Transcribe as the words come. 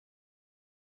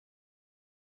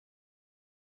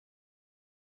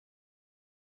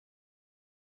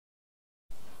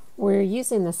We're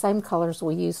using the same colors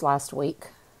we used last week,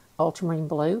 ultramarine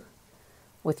blue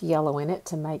with yellow in it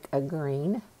to make a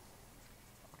green.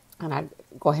 And I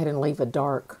go ahead and leave a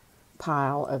dark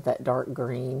pile of that dark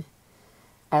green.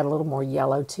 Add a little more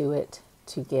yellow to it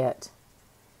to get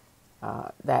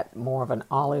that more of an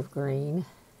olive green.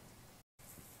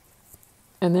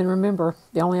 And then remember,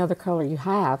 the only other color you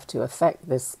have to affect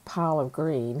this pile of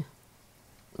green,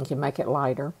 you can make it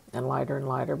lighter and lighter and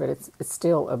lighter, but it's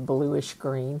still a bluish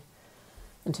green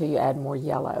until you add more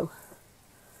yellow.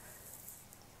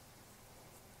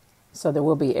 So there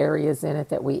will be areas in it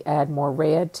that we add more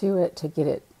red to it to get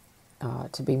it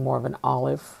to be more of an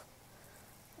olive,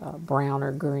 brown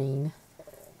or green.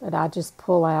 But I just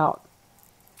pull out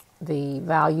the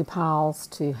value piles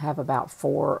to have about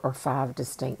 4 or 5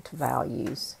 distinct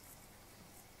values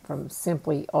from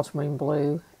simply ultramarine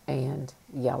blue and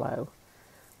yellow.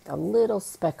 A little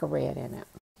speck of red in it.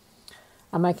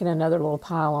 I'm making another little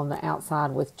pile on the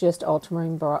outside with just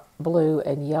ultramarine blue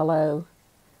and yellow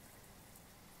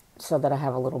so that I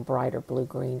have a little brighter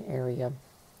blue-green area.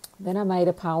 Then I made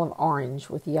a pile of orange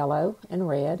with yellow and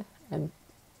red and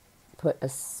put a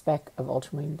speck of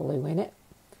ultramarine blue in it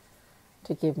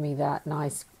to give me that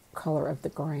nice color of the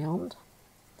ground.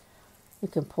 You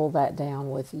can pull that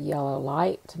down with yellow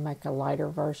light to make a lighter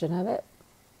version of it.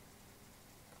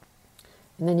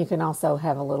 And then you can also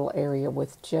have a little area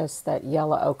with just that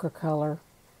yellow ochre color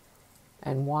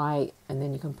and white, and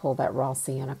then you can pull that raw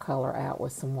sienna color out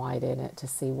with some white in it to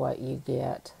see what you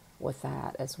get with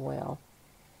that as well.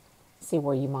 See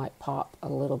where you might pop a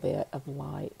little bit of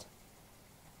light.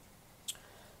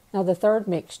 Now the third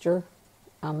mixture,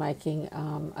 I'm making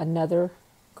another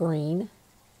green,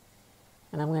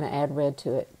 and I'm going to add red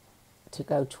to it to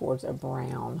go towards a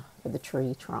brown for the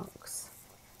tree trunks.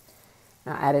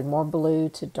 I added more blue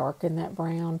to darken that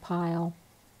brown pile,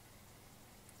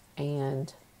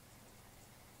 and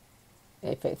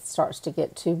if it starts to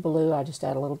get too blue, I just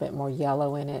add a little bit more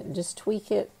yellow in it and just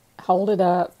tweak it, hold it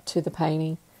up to the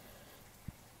painting,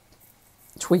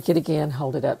 tweak it again,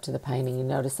 hold it up to the painting. You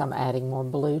notice I'm adding more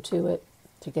blue to it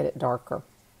to get it darker.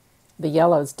 The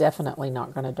yellow is definitely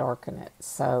not going to darken it,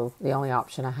 so the only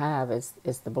option I have is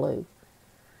the blue.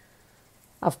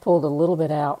 I've pulled a little bit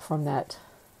out from that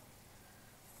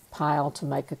pile to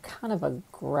make a kind of a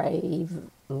gray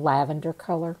lavender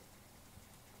color,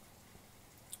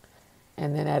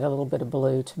 and then add a little bit of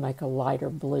blue to make a lighter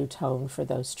blue tone for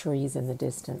those trees in the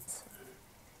distance.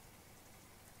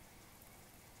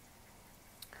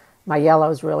 My yellow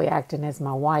is really acting as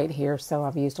my white here, so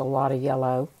I've used a lot of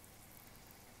yellow.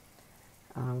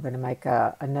 I'm going to make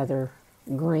another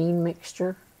green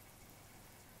mixture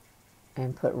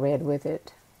and put red with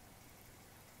it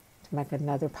to make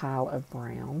another pile of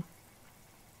brown.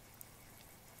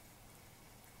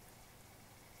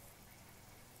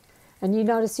 And you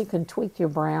notice you can tweak your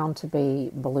brown to be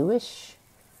bluish,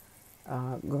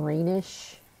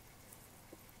 greenish,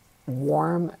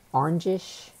 warm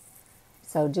orangish.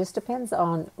 So it just depends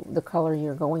on the color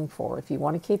you're going for. If you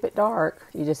want to keep it dark,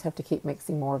 you just have to keep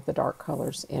mixing more of the dark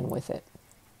colors in with it.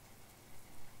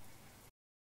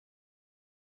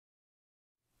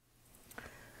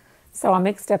 So I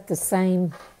mixed up the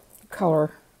same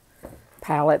color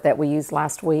palette that we used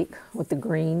last week with the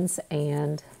greens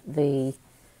and the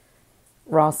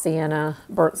raw sienna,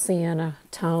 burnt sienna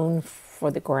tone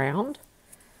for the ground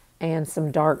and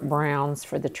some dark browns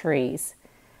for the trees.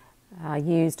 I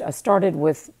started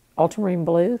with ultramarine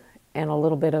blue and a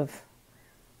little bit of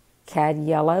cad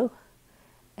yellow,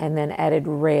 and then added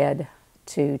red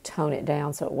to tone it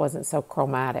down so it wasn't so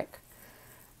chromatic.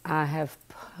 I have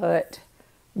put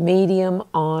medium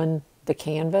on the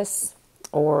canvas,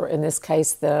 or in this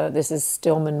case, this is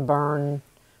Stillman Byrne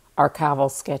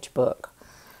Archival Sketchbook.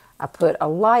 I put a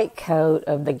light coat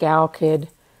of the Galkid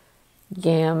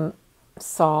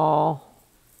Gamsol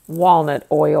walnut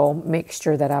oil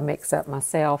mixture that I mix up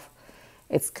myself.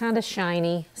 It's kind of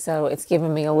shiny, so it's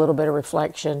giving me a little bit of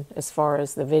reflection as far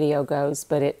as the video goes,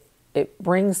 but it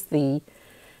brings the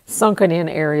sunken in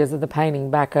areas of the painting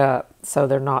back up so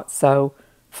they're not so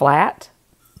flat,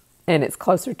 and it's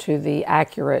closer to the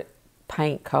accurate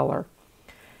paint color.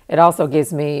 It also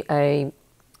gives me a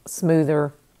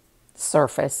smoother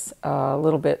surface, a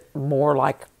little bit more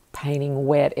like painting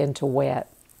wet into wet.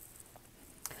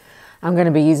 I'm going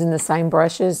to be using the same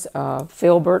brushes,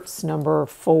 Filberts number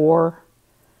 4,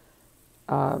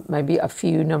 maybe a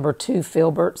few number 2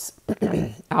 Filberts.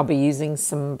 I'll be using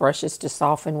some brushes to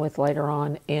soften with later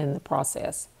on in the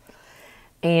process.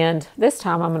 And this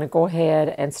time I'm going to go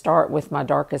ahead and start with my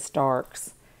darkest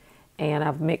darks. And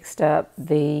I've mixed up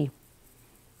the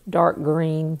dark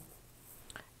green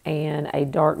and a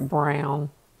dark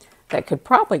brown. that could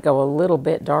probably go a little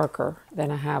bit darker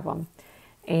than I have them.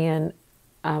 And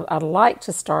I'd like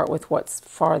to start with what's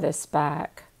farthest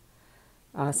back.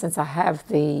 Since I have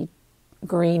the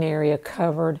green area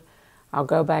covered, I'll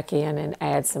go back in and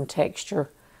add some texture.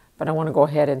 But I want to go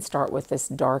ahead and start with this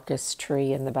darkest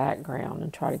tree in the background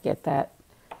and try to get that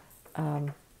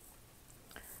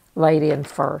laid in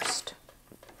first.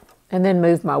 And then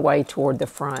move my way toward the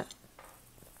front.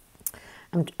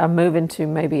 I'm moving to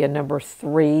maybe a number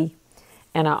 3.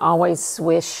 And I always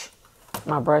swish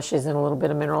my brushes in a little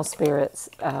bit of mineral spirits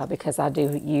because I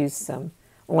do use some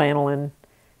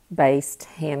lanolin-based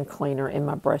hand cleaner in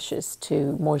my brushes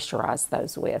to moisturize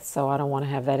those with. So I don't want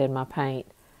to have that in my paint.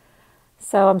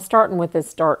 So I'm starting with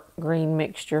this dark green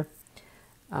mixture.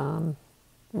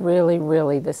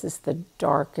 Really, this is the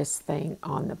darkest thing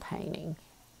on the painting.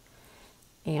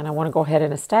 And I want to go ahead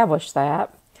and establish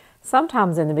that.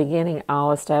 Sometimes in the beginning,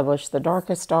 I'll establish the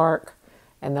darkest dark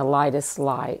and the lightest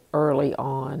light early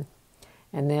on.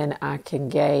 And then I can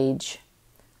gauge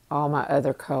all my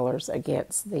other colors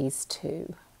against these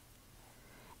two.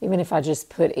 Even if I just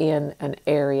put in an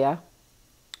area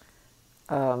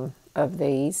of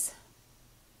these,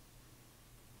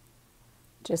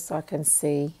 just so I can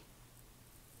see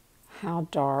how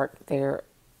dark they're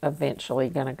eventually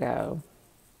going to go.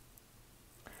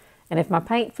 And if my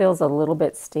paint feels a little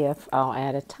bit stiff, I'll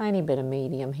add a tiny bit of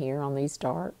medium here on these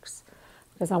darks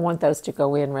because I want those to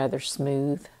go in rather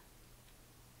smooth.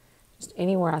 Just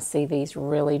anywhere I see these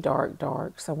really dark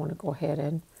darks, I want to go ahead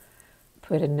and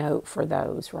put a note for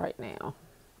those right now.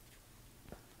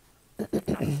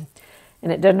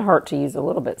 And it doesn't hurt to use a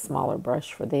little bit smaller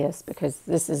brush for this because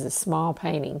this is a small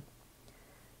painting.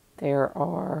 There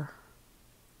are,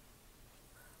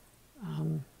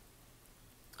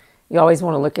 you always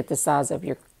want to look at the size of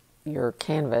your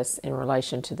canvas in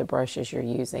relation to the brushes you're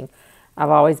using. I've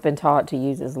always been taught to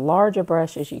use as large a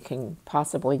brush as you can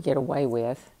possibly get away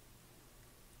with.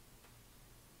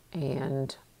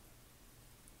 And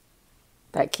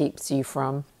that keeps you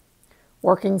from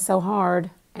working so hard,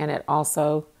 and it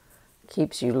also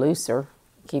keeps you looser,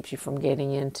 keeps you from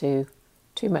getting into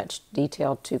too much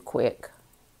detail too quick.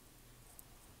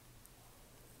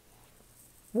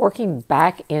 Working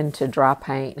back into dry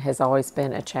paint has always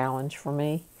been a challenge for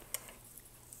me.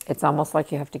 It's almost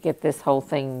like you have to get this whole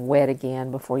thing wet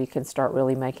again before you can start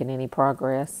really making any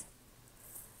progress.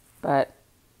 But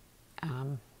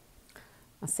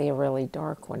I see a really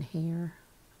dark one here,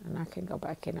 and I can go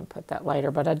back in and put that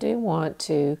later. But I do want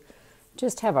to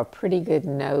just have a pretty good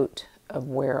note of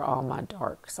where all my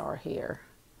darks are here.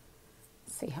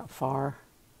 See how far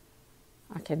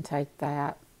I can take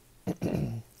that.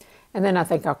 And then I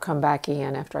think I'll come back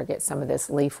in after I get some of this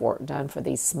leaf work done for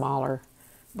these smaller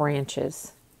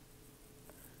branches.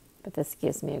 But this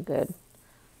gives me a good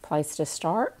place to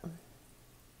start.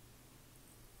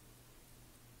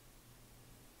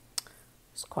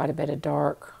 There's quite a bit of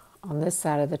dark on this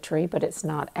side of the tree, but it's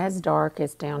not as dark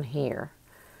as down here.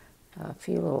 A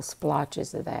few little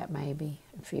splotches of that maybe,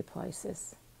 a few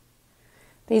places.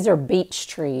 These are beech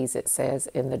trees, it says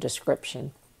in the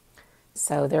description.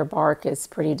 So their bark is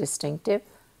pretty distinctive.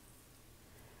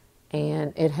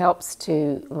 And it helps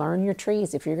to learn your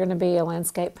trees. If you're going to be a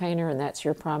landscape painter and that's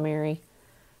your primary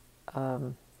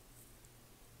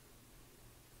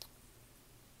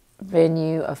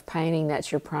venue of painting,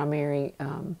 that's your primary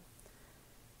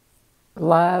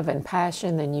love and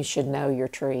passion, then you should know your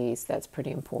trees. That's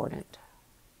pretty important.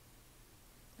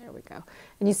 There we go.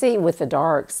 And you see with the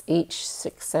darks, each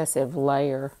successive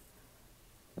layer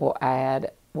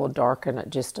will darken it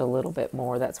just a little bit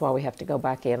more. That's why we have to go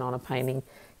back in on a painting,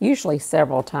 usually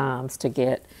several times, to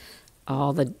get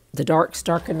all the darks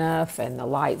dark enough and the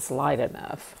lights light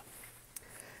enough.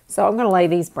 So I'm going to lay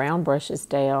these brown brushes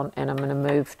down, and I'm going to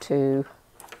move to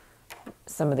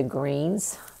some of the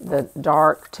greens, the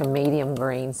dark to medium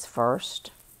greens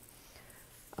first.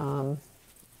 Kind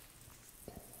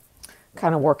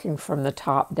of working from the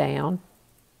top down.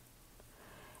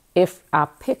 If I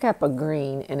pick up a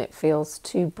green and it feels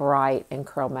too bright and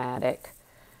chromatic,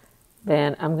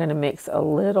 then I'm going to mix a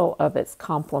little of its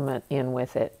complement in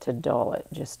with it to dull it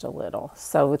just a little.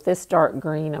 So with this dark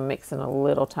green, I'm mixing a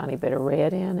little tiny bit of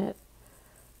red in it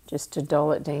just to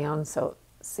dull it down. So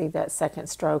see, that second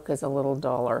stroke is a little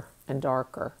duller and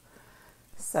darker.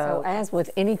 So as with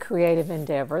any creative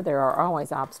endeavor, there are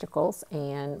always obstacles,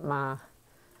 and my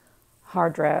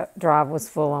hard drive was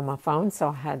full on my phone, so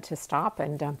I had to stop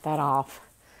and dump that off.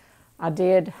 I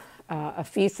did a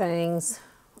few things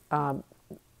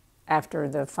after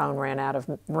the phone ran out of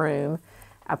room.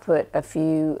 I put a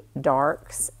few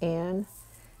darks in.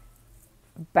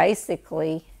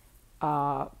 Basically,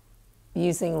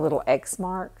 using little X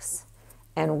marks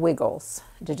and wiggles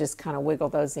to just kind of wiggle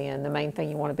those in. The main thing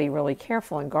you want to be really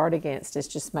careful and guard against is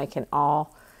just making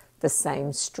all the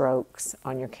same strokes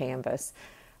on your canvas.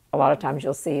 A lot of times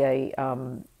you'll see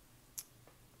an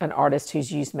artist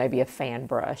who's used maybe a fan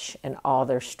brush and all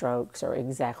their strokes are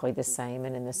exactly the same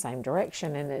and in the same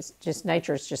direction, and it's just,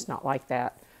 nature is just not like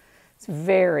that. It's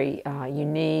very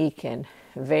unique and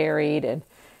varied, and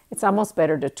it's almost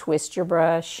better to twist your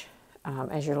brush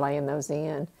as you're laying those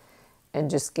in and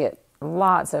just get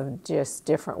lots of just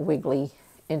different wiggly,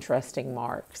 interesting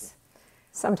marks.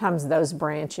 Sometimes those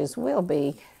branches will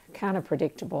be kind of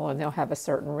predictable and they'll have a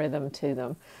certain rhythm to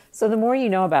them. So the more you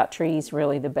know about trees,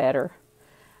 really, the better.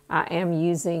 I am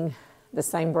using the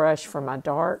same brush for my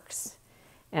darks,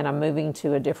 and I'm moving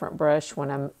to a different brush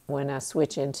when I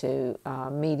switch into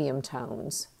medium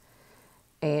tones.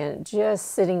 And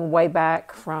just sitting way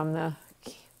back from the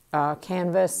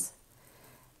canvas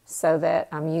so that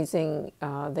I'm using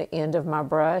the end of my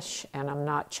brush and I'm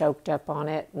not choked up on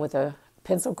it with a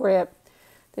pencil grip.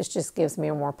 This just gives me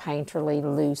a more painterly,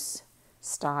 loose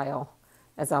style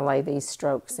as I lay these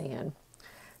strokes in.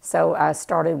 So I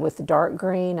started with the dark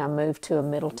green, I moved to a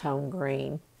middle tone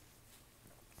green.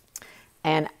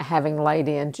 And having laid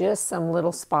in just some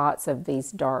little spots of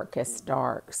these darkest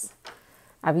darks.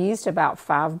 I've used about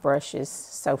 5 brushes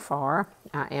so far.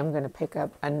 I am going to pick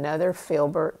up another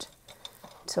filbert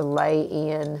to lay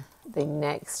in the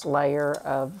next layer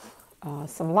of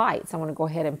some lights. I want to go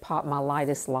ahead and pop my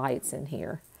lightest lights in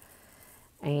here.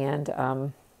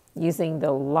 And using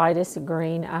the lightest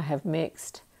green I have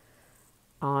mixed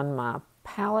on my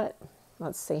palette.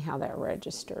 Let's see how that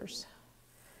registers.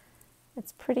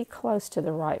 It's pretty close to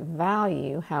the right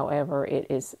value, however, it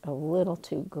is a little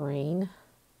too green.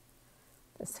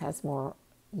 This has more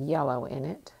yellow in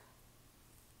it.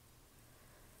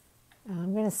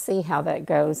 I'm going to see how that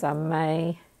goes. I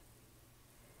may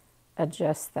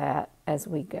adjust that as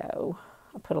we go.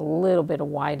 I'll put a little bit of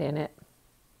white in it.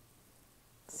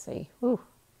 Let's see. Ooh,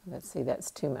 let's see, that's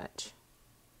too much.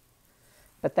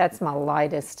 But that's my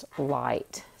lightest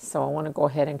light. So I want to go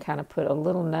ahead and kind of put a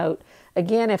little note.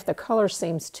 Again, if the color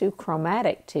seems too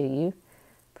chromatic to you,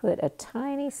 put a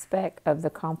tiny speck of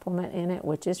the complement in it,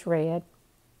 which is red.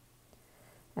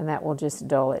 And that will just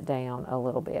dull it down a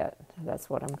little bit. That's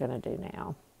what I'm going to do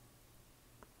now.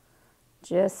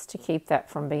 Just to keep that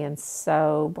from being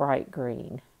so bright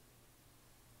green.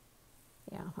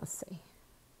 Yeah, let's see.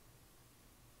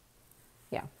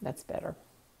 Yeah, that's better.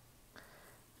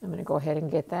 I'm going to go ahead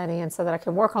and get that in so that I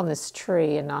can work on this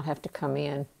tree and not have to come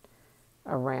in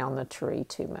around the tree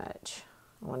too much.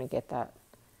 I want to get that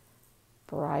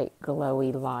bright,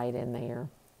 glowy light in there.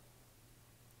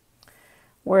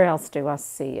 Where else do I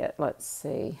see it? Let's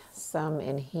see. Some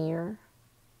in here.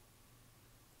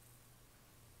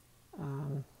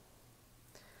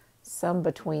 Some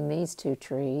between these two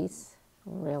trees.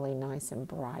 Really nice and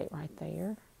bright right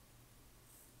there.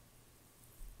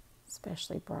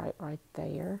 Especially bright right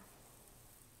there.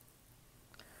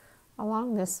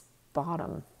 Along this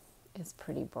bottom is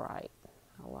pretty bright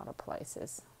a lot of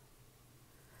places.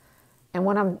 And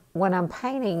when I'm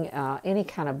painting any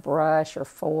kind of brush or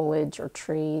foliage or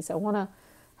trees, I want to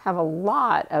have a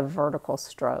lot of vertical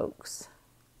strokes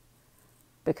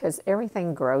because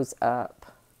everything grows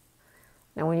up.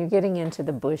 Now when you're getting into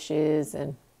the bushes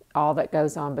and all that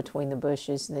goes on between the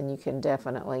bushes, then you can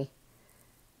definitely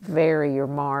vary your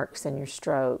marks and your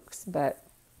strokes, but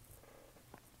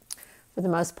for the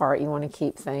most part you want to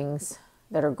keep things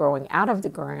that are growing out of the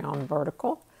ground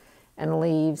vertical, and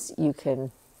leaves you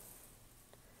can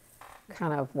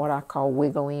kind of what I call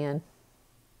wiggle in.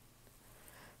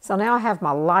 So now I have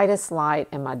my lightest light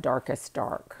and my darkest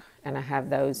dark, and I have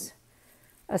those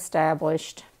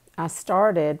established. I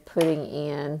started putting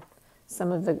in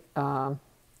some of the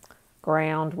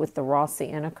ground with the raw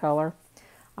sienna color.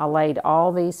 I laid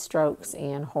all these strokes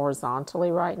in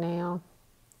horizontally right now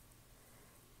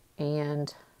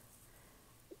and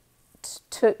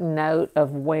took note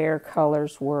of where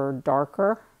colors were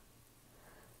darker,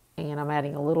 and I'm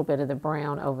adding a little bit of the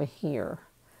brown over here.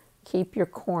 Keep your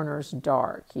corners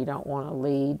dark. You don't want to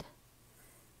lead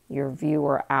your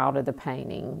viewer out of the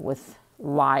painting with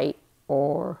light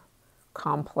or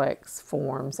complex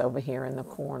forms over here in the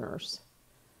corners.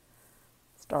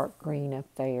 It's dark green up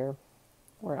there.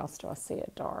 Where else do I see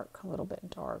it dark? A little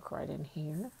bit dark right in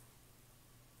here.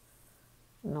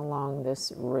 And along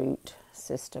this root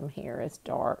system here is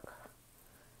dark.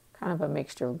 Kind of a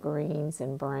mixture of greens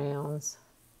and browns.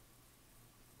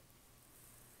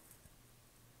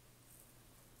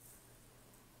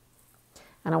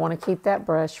 And I want to keep that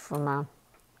brush for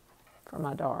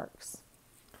my darks.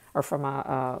 or for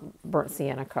my burnt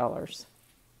sienna colors.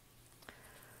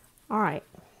 All right,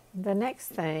 the next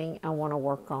thing I want to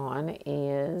work on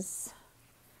is,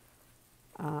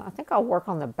 I think I'll work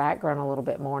on the background a little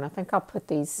bit more, and I think I'll put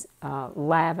these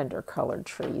lavender colored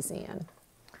trees in.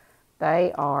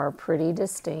 They are pretty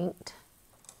distinct.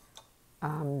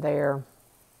 They're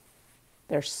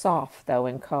soft though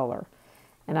in color.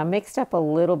 And I mixed up a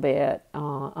little bit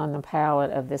on the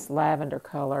palette of this lavender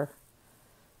color.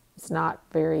 It's not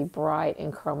very bright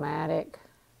and chromatic.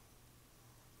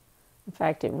 In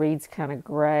fact, it reads kind of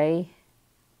gray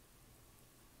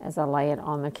as I lay it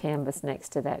on the canvas next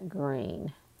to that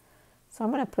green. So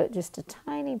I'm going to put just a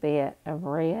tiny bit of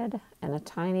red and a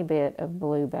tiny bit of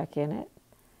blue back in it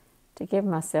to give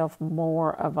myself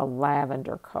more of a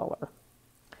lavender color.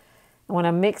 And when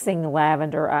I'm mixing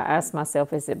lavender, I ask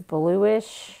myself, is it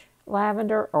bluish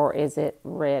lavender or is it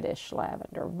reddish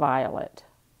lavender, violet?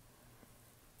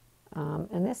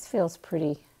 And this feels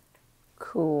pretty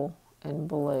cool and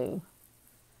blue.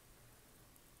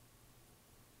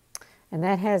 And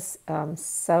that has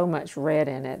so much red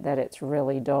in it that it's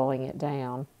really dulling it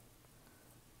down.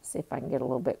 See if I can get a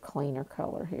little bit cleaner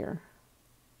color here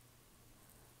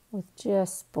with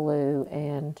just blue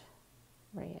and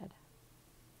red.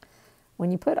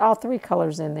 When you put all three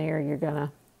colors in there, you're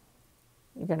gonna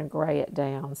gray it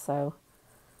down. So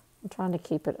I'm trying to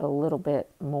keep it a little bit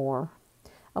more,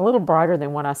 a little brighter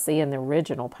than what I see in the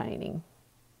original painting.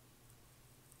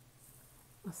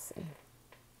 Let's see.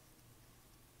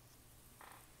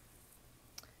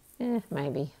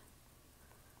 Maybe.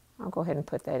 I'll go ahead and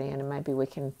put that in, and maybe we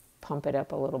can pump it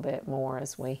up a little bit more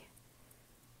as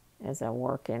I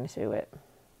work into it.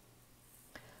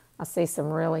 I see some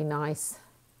really nice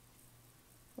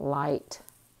light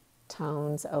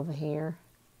tones over here.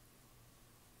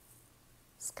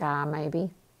 Sky maybe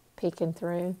peeking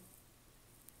through.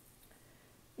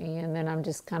 And then I'm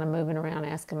just kind of moving around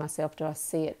asking myself, do I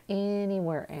see it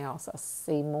anywhere else? I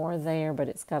see more there, but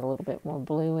it's got a little bit more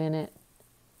blue in it.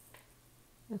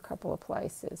 A couple of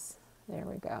places. There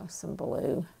we go, some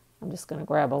blue. I'm just going to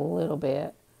grab a little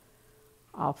bit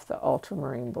off the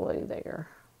ultramarine blue there.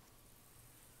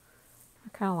 I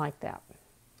kind of like that.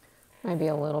 Maybe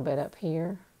a little bit up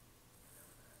here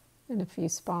in a few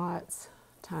spots,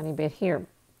 tiny bit here.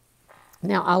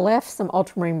 Now I left some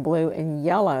ultramarine blue and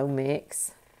yellow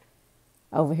mix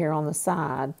over here on the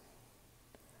side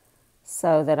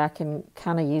so that I can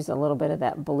kind of use a little bit of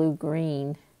that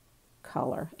blue-green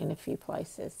color in a few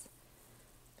places.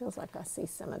 Feels like I see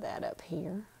some of that up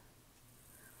here.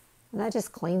 And that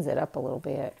just cleans it up a little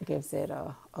bit, gives it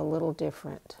a little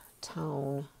different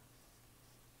tone.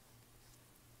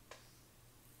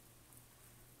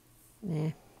 Let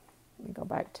me go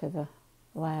back to the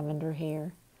lavender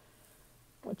here,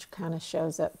 which kind of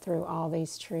shows up through all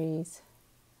these trees.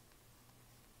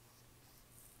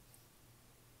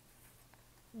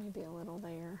 Maybe a little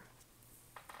there.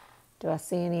 Do I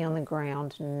see any on the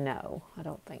ground? No, I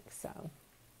don't think so.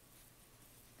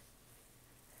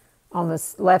 On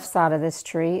the left side of this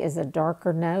tree is a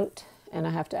darker note, and I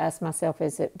have to ask myself,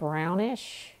 is it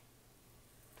brownish?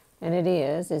 And it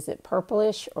is. Is it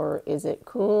purplish, or is it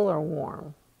cool or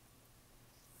warm?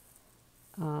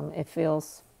 It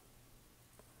feels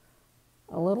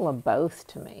a little of both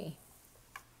to me.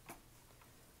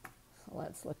 So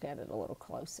let's look at it a little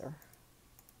closer.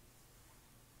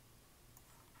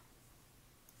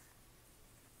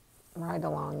 Right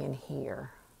along in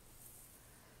here.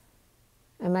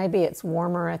 And maybe it's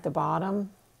warmer at the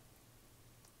bottom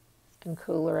and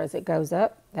cooler as it goes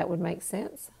up. That would make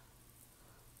sense.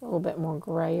 A little bit more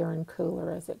grayer and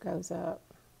cooler as it goes up.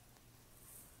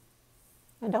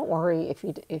 And don't worry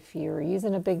if you're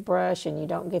using a big brush and you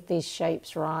don't get these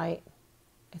shapes right.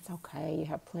 It's okay. You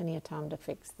have plenty of time to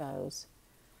fix those.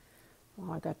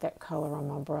 Well, I got that color on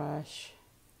my brush.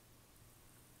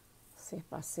 See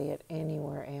if I see it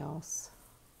anywhere else.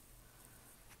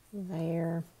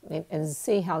 There. And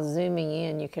see how zooming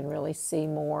in you can really see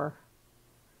more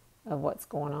of what's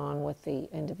going on with the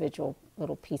individual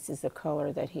little pieces of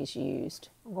color that he's used.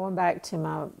 I'm going back to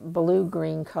my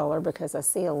blue-green color because I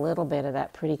see a little bit of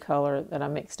that pretty color that I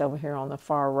mixed over here on the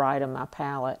far right of my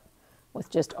palette with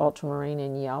just ultramarine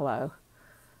and yellow.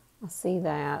 I see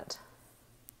that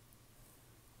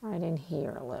right in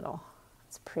here a little.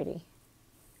 It's pretty.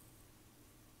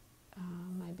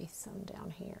 Maybe some down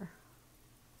here.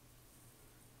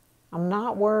 I'm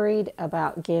not worried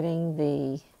about getting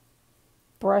the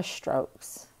brush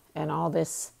strokes and all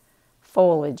this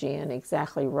foliage in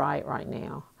exactly right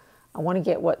now. I want to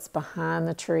get what's behind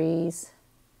the trees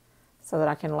so that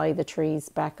I can lay the trees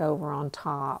back over on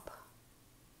top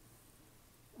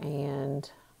and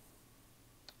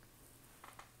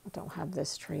don't have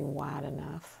this tree wide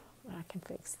enough, but I can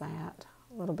fix that.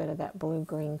 A little bit of that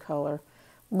blue-green color.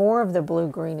 More of the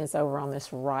blue-green is over on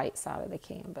this right side of the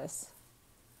canvas.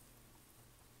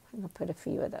 I'm going to put a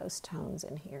few of those tones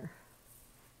in here.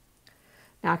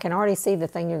 Now I can already see the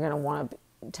thing you're going to want to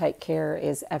take care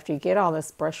is after you get all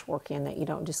this brushwork in that you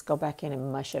don't just go back in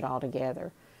and mush it all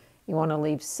together. You want to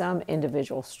leave some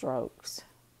individual strokes.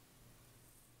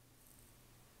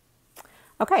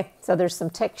 Okay, so there's some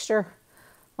texture.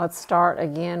 Let's start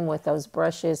again with those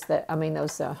brushes that,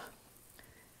 those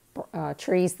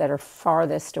trees that are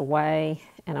farthest away,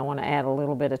 and I want to add a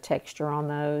little bit of texture on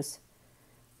those.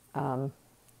 And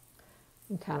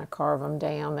kind of carve them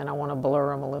down. Then I want to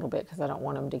blur them a little bit because I don't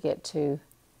want them to get too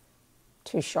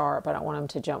sharp. I don't want them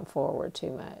to jump forward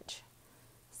too much.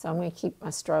 So I'm going to keep my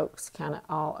strokes kind of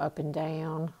all up and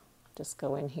down. Just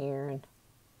go in here and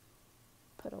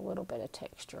put a little bit of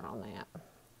texture on that.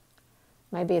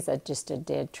 Maybe it's just a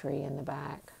dead tree in the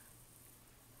back.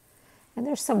 And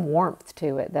there's some warmth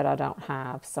to it that I don't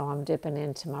have, so I'm dipping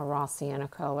into my raw sienna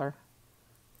color.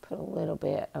 Put a little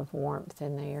bit of warmth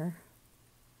in there.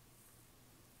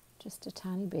 Just a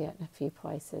tiny bit in a few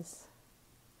places.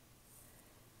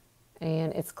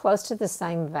 And it's close to the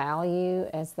same value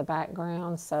as the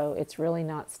background, so it's really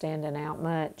not standing out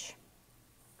much.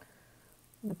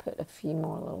 I'm going to put a few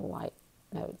more little light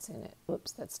notes in it.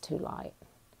 Oops, that's too light.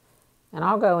 And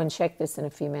I'll go and check this in a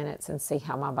few minutes and see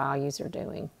how my values are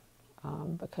doing,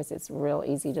 because it's real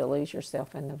easy to lose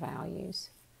yourself in the values.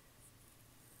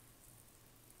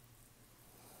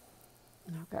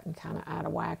 I've gotten kind of out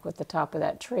of whack with the top of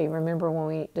that tree. Remember when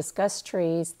we discussed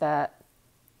trees that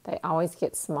they always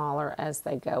get smaller as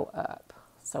they go up.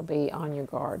 So be on your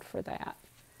guard for that.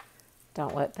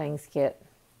 Don't let things get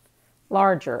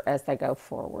larger as they go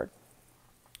forward.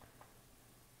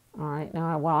 All right,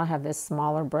 now while I have this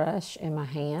smaller brush in my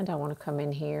hand, I want to come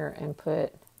in here and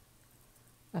put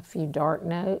a few dark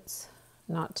notes,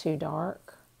 not too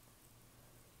dark.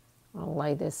 I'll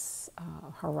lay this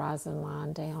horizon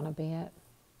line down a bit.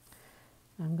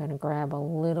 I'm going to grab a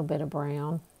little bit of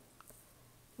brown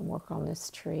and work on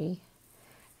this tree.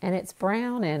 And it's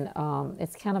brown and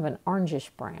it's kind of an orangish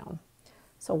brown.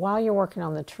 So while you're working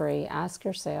on the tree, ask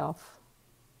yourself,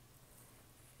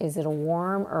 is it a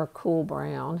warm or a cool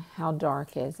brown? How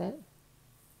dark is it?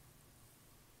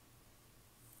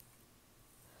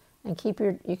 And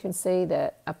you can see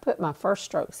that I put my first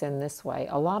strokes in this way.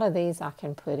 A lot of these I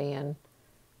can put in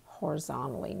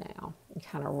horizontally now and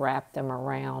kind of wrap them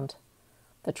around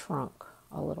the trunk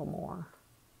a little more.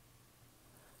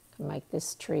 Can make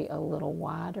this tree a little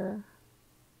wider.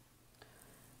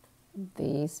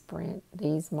 These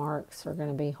marks are going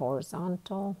to be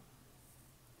horizontal.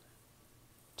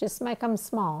 Just make them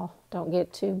small. Don't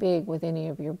get too big with any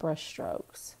of your brush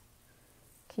strokes.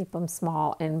 Keep them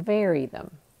small and vary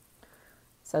them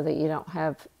so that you don't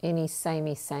have any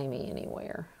samey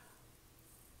anywhere.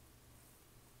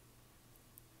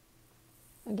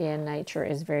 Again, nature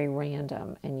is very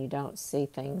random and you don't see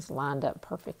things lined up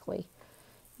perfectly.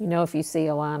 You know if you see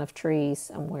a line of trees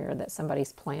somewhere that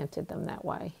somebody's planted them that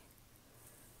way.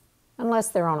 Unless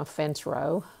they're on a fence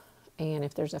row. And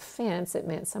if there's a fence, it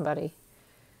meant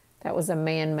that was a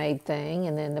man-made thing,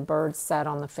 and then the birds sat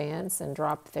on the fence and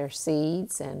dropped their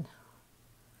seeds and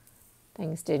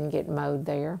things didn't get mowed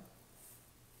there.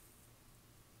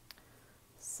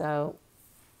 So,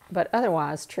 but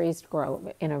otherwise trees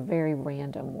grow in a very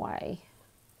random way.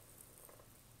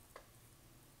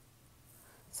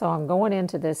 So I'm going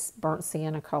into this burnt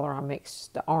sienna color. I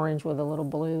mixed the orange with a little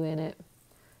blue in it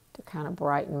to kind of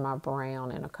brighten my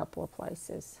brown in a couple of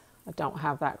places. I don't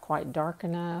have that quite dark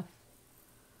enough.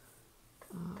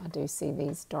 I do see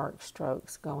these dark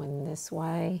strokes going this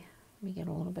way. Let me get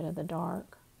a little bit of the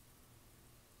dark.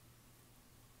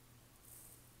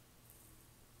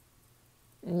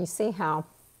 And you see how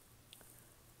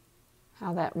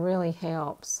that really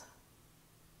helps.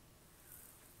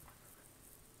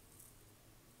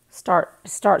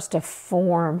 Starts to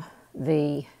form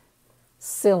the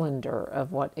cylinder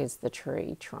of what is the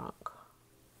tree trunk.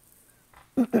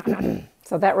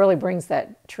 So that really brings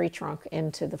that tree trunk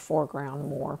into the foreground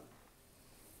more.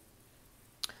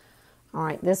 All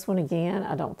right, this one again,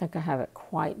 I don't think I have it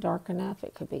quite dark enough.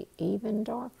 It could be even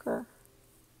darker.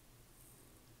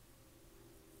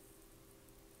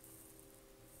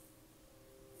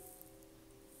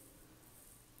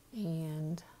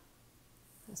 And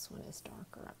this one is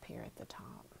darker up here at the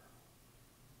top.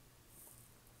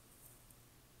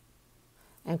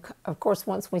 And of course,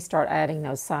 once we start adding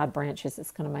those side branches, it's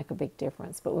going to make a big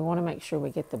difference. But we want to make sure we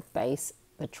get the base,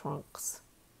 the trunks,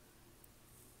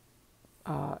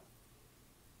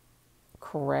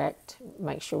 correct.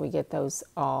 Make sure we get those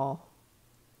all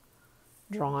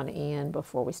drawn in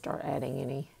before we start adding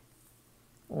any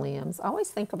limbs. I always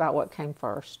think about what came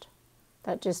first.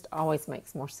 That just always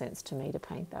makes more sense to me to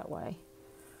paint that way.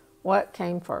 What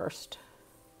came first?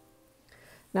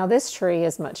 Now this tree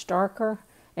is much darker.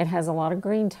 It has a lot of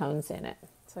green tones in it.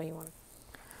 So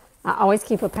I always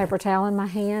keep a paper towel in my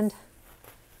hand.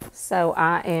 So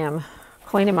I am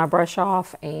cleaning my brush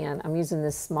off, and I'm using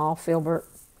this small filbert,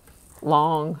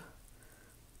 long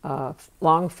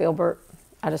filbert.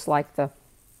 I just like the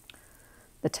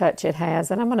touch it has,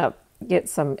 and I'm going to get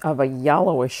some of a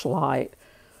yellowish light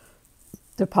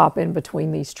to pop in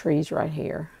between these trees right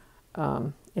here.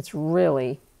 There's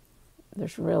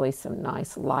really some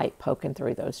nice light poking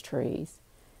through those trees.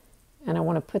 And I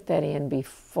want to put that in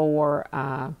before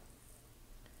I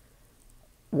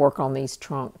work on these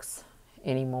trunks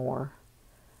anymore.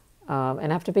 And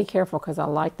I have to be careful because I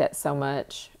like that so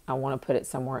much. I want to put it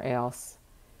somewhere else.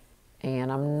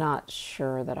 And I'm not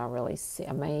sure that I really see,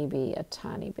 maybe a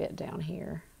tiny bit down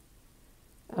here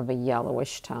of a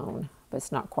yellowish tone, but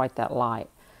it's not quite that light.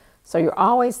 So you're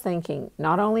always thinking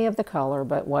not only of the color,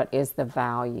 but what is the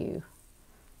value?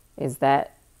 Is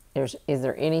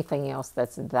there anything else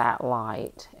that's that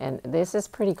light? And this is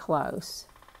pretty close.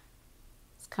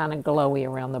 It's kind of glowy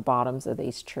around the bottoms of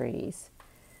these trees.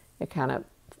 It kind of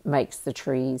makes the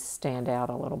trees stand out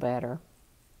a little better.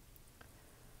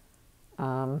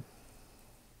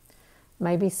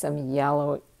 Maybe some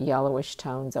yellowish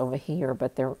tones over here,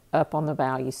 but they're up on the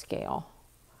value scale.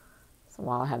 So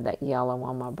while I have that yellow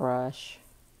on my brush,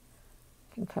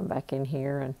 I can come back in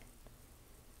here and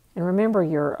remember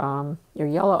your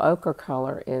yellow ochre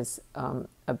color is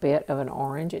a bit of an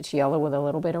orange. It's yellow with a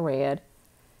little bit of red,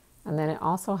 and then it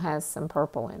also has some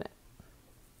purple in it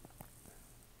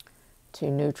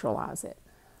to neutralize it.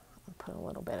 I'll put a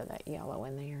little bit of that yellow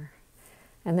in there,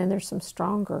 and then there's some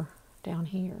stronger down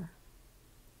here,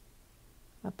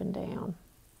 up and down.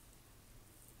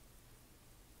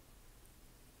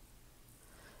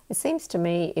 It seems to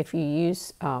me if you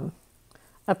use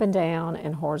up and down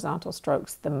and horizontal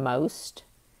strokes the most,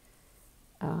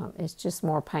 it's just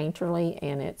more painterly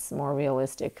and it's more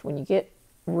realistic. When you get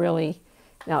really,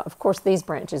 now of course these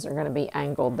branches are going to be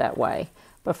angled that way,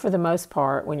 but for the most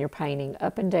part when you're painting,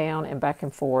 up and down and back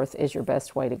and forth is your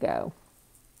best way to go.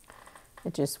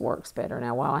 It just works better.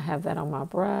 Now while I have that on my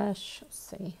brush, let's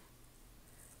see,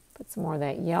 put some more of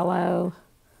that yellow.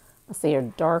 I see a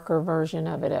darker version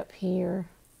of it up here.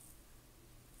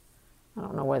 I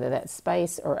don't know whether that's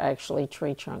space or actually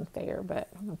tree trunk there, but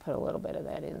I'm going to put a little bit of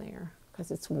that in there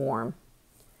because it's warm.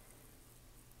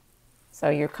 So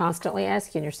you're constantly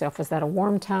asking yourself, is that a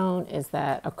warm tone? Is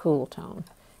that a cool tone?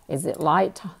 Is it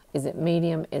light? Is it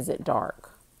medium? Is it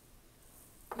dark?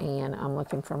 And I'm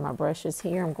looking for my brushes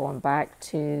here. I'm going back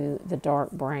to the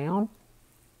dark brown.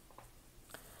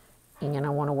 And I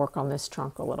want to work on this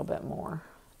trunk a little bit more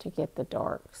to get the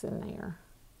darks in there.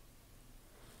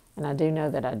 And I do know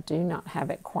that I do not have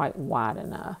it quite wide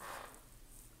enough.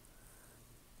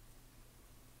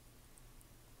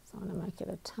 So I'm going to make it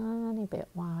a tiny bit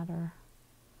wider.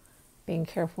 Being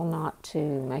careful not to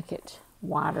make it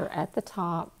wider at the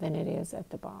top than it is at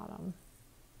the bottom.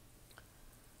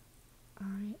 All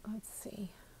right, let's see.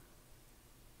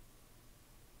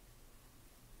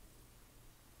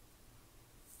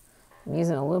 I'm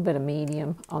using a little bit of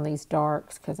medium on these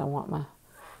darks because I want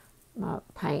my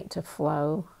paint to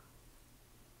flow.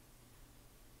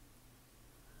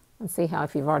 And see how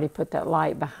if you've already put that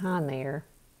light behind there,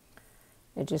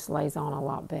 it just lays on a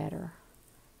lot better.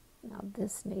 Now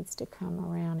this needs to come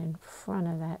around in front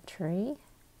of that tree.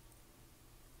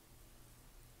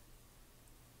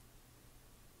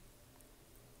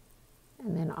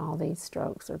 And then all these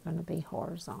strokes are going to be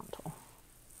horizontal.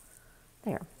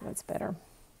 There, that's better.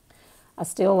 I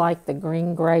still like the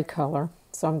green-gray color,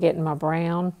 so I'm getting my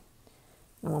brown.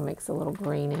 I'm going to mix a little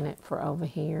green in it for over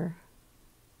here.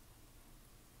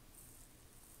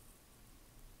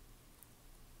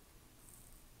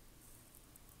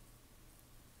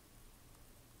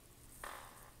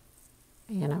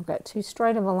 And I've got too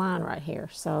straight of a line right here,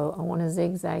 so I want to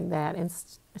zigzag that. And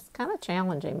it's kind of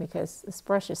challenging because this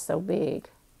brush is so big.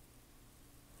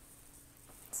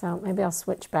 So maybe I'll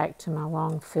switch back to my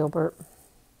long filbert.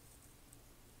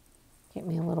 Get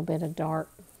me a little bit of dark.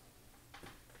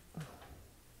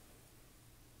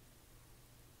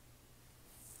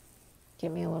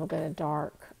 Get me a little bit of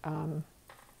dark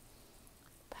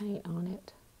paint on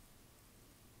it.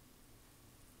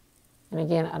 And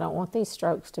again, I don't want these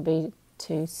strokes to be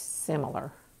too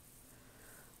similar.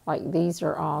 Like these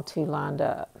are all too lined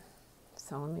up.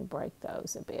 So let me break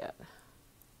those a bit.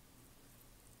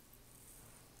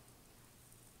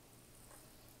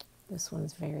 This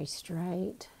one's very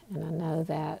straight, and I know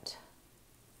that,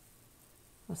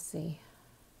 let's see,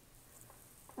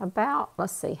 about,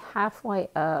 let's see, halfway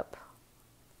up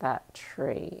that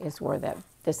tree is where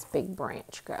this big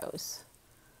branch goes.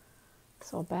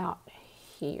 So about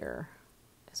here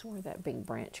is where that big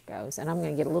branch goes. And I'm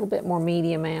going to get a little bit more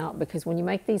medium out, because when you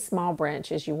make these small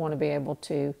branches, you want to be able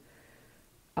to,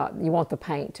 you want the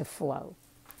paint to flow.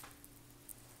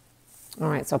 All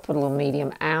right, so I'll put a little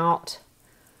medium out.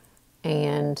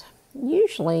 And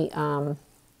usually, I'm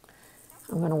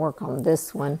going to work on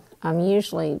this one. I'm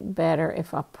usually better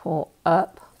if I pull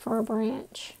up for a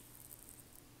branch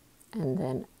and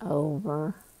then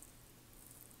over,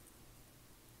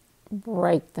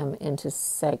 break them into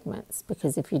segments,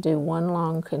 because if you do one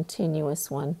long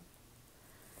continuous one,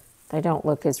 they don't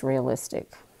look as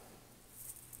realistic.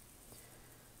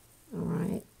 All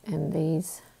right, and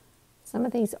these, some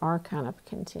of these are kind of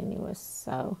continuous,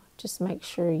 so just make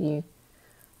sure you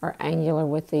are angular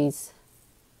with these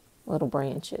little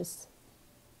branches.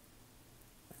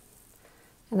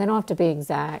 And they don't have to be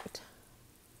exact.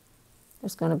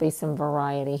 There's going to be some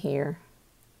variety here.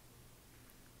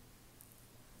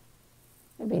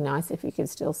 It'd be nice if you could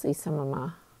still see some of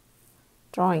my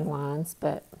drawing lines,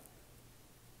 but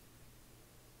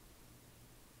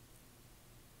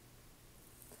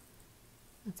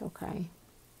that's okay.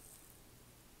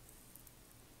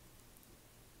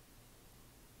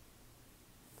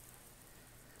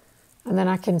 And then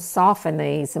I can soften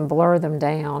these and blur them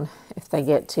down if they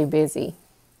get too busy.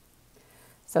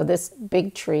 So this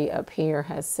big tree up here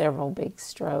has several big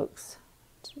strokes,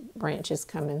 branches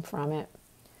coming from it.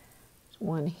 There's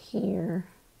one here.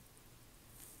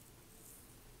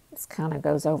 This kind of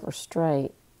goes over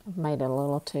straight. I've made it a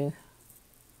little too,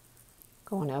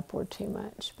 going upward too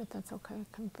much, but that's okay,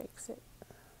 I can fix it.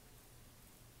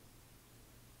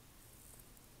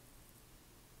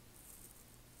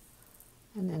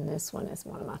 And then this one is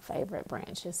one of my favorite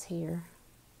branches here.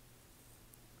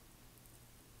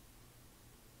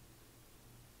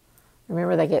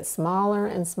 Remember, they get smaller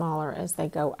and smaller as they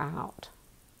go out.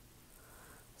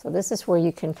 So this is where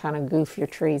you can kind of goof your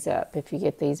trees up if you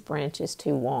get these branches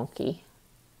too wonky.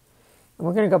 And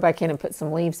we're going to go back in and put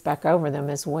some leaves back over them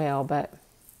as well, but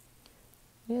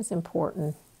it is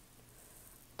important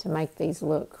to make these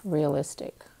look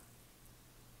realistic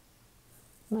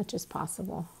as much as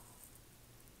possible.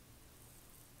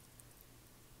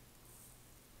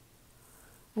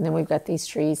 And then we've got these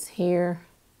trees here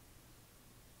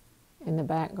in the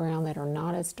background that are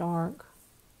not as dark.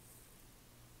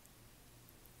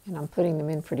 And I'm putting them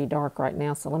in pretty dark right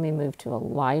now, so let me move to a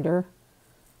lighter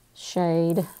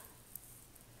shade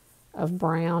of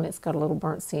brown. It's got a little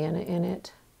burnt sienna in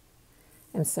it,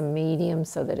 and some medium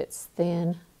so that it's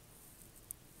thin.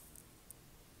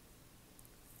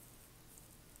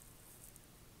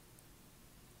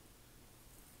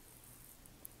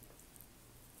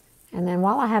 And then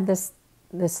while I have this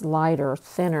lighter,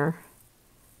 thinner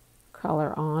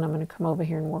color on, I'm going to come over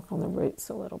here and work on the roots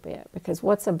a little bit, because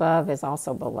what's above is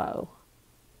also below.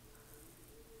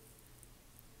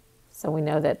 So we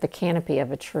know that the canopy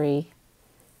of a tree,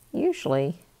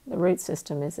 usually the root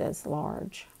system is as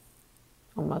large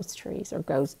on most trees, or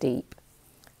goes deep.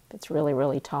 If it's really,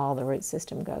 really tall, the root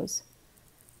system goes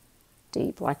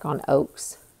deep, like on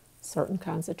oaks, certain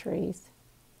kinds of trees.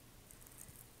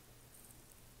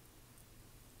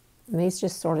 And these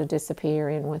just sort of disappear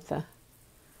in with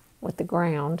the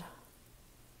ground.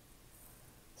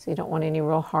 So you don't want any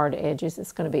real hard edges.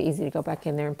 It's going to be easy to go back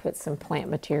in there and put some plant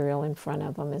material in front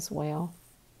of them as well.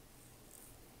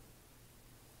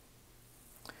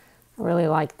 I really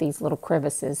like these little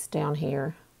crevices down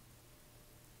here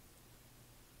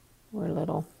where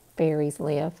little berries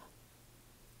live,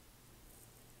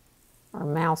 or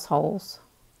mouse holes.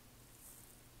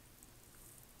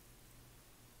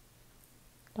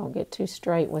 Don't get too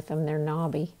straight with them, they're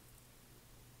knobby.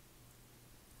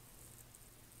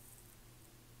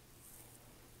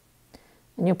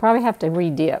 And you'll probably have to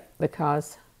re-dip,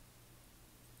 because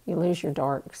you lose your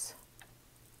darks.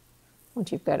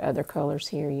 Once you've got other colors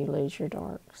here, you lose your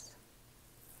darks.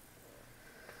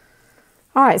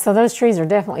 All right, so those trees are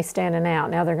definitely standing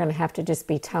out. Now they're going to have to just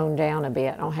be toned down a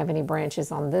bit. I don't have any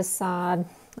branches on this side.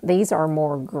 These are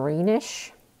more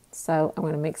greenish. So I'm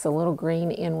going to mix a little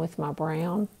green in with my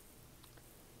brown,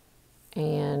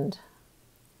 and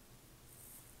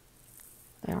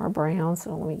they are brown,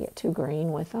 so don't let me get too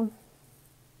green with them.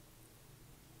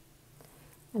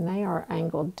 And they are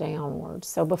angled downwards.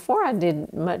 So before I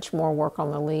did much more work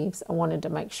on the leaves, I wanted to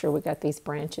make sure we got these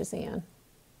branches in,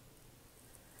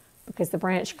 because the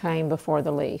branch came before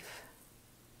the leaf.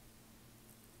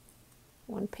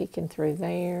 One peeking through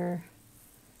there.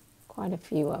 Quite a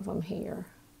few of them here.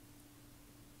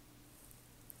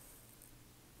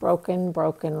 Broken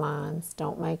lines.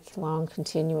 Don't make long,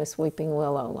 continuous weeping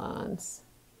willow lines.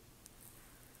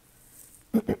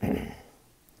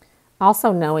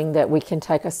 Also knowing that we can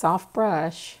take a soft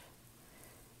brush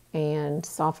and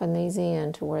soften these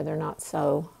in to where they're not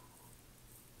so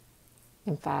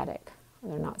emphatic.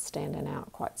 They're not standing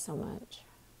out quite so much.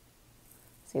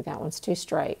 See, that one's too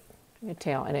straight. You can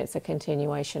tell, and it's a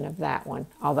continuation of that one.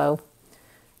 Although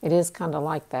it is kind of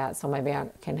like that, so maybe I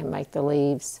can make the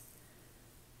leaves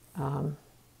kind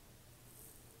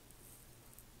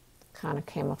of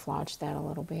camouflage that a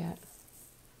little bit.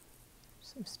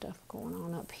 Some stuff going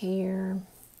on up here.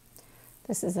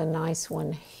 This is a nice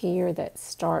one here that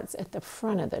starts at the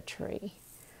front of the tree.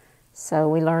 So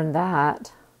we learned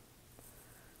that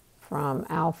from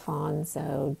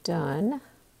Alfonso Dunn.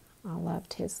 I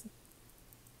loved his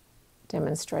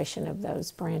demonstration of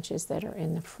those branches that are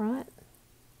in the front.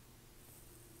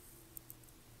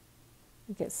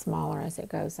 It gets smaller as it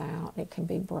goes out. It can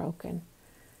be broken.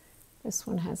 This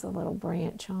one has a little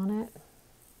branch on it.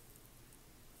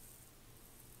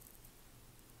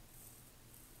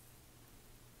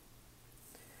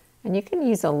 And you can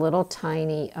use a little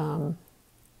tiny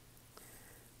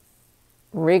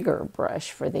rigger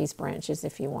brush for these branches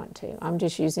if you want to. I'm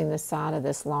just using the side of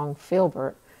this long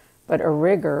filbert, but a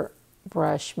rigger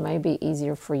brush may be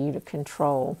easier for you to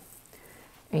control.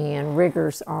 And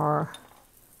riggers are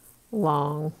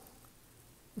long.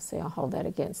 Let's see, I'll hold that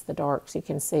against the dark so you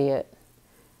can see it.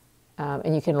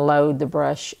 And you can load the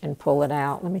brush and pull it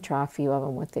out. Let me try a few of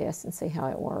them with this and see how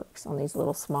it works on these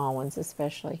little small ones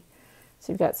especially.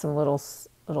 So you've got some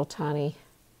little tiny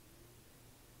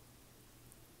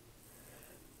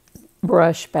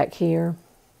brush back here.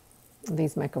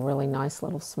 These make a really nice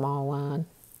little small line.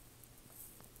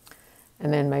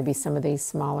 And then maybe some of these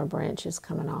smaller branches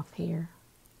coming off here.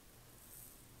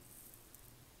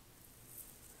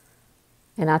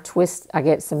 And I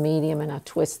get some medium and I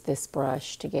twist this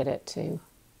brush to get it to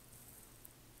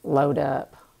load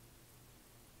up.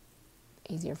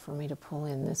 Easier for me to pull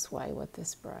in this way with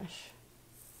this brush.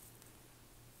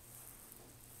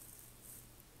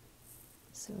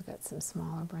 So we've got some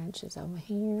smaller branches over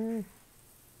here.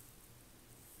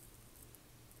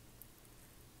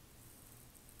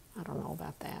 I don't know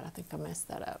about that. I think I messed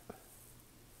that up.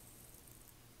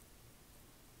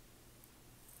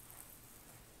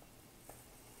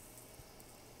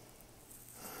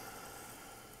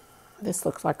 This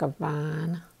looks like a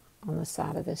vine on the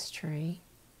side of this tree.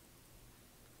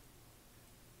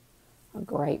 A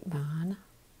grapevine.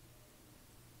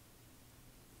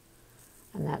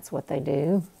 And that's what they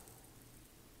do.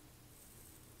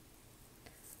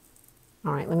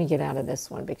 All right, let me get out of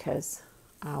this one because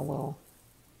I will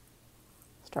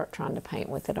start trying to paint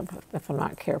with it if I'm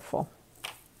not careful.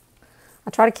 I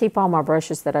try to keep all my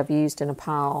brushes that I've used in a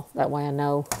pile. That way I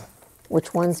know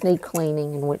which ones need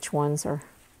cleaning and which ones are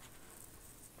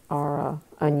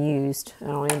unused.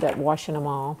 And I'll end up washing them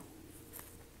all.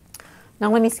 Now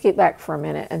let me skip back for a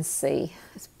minute and see.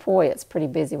 Boy, it's pretty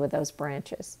busy with those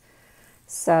branches.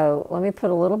 So let me put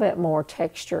a little bit more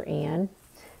texture in.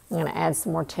 I'm going to add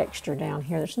some more texture down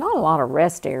here. There's not a lot of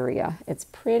rest area. It's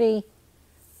pretty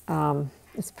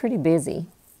busy.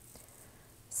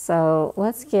 So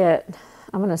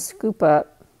I'm going to scoop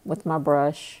up with my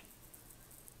brush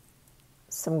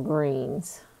some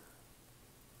greens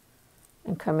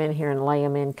and come in here and lay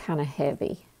them in kind of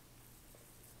heavy.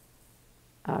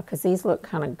 Because these look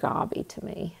kind of gobby to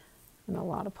me in a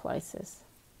lot of places.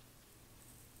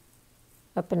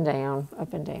 Up and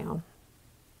down,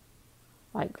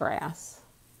 like grass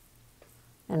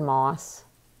and moss.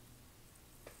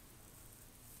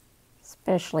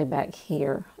 Especially back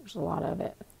here, there's a lot of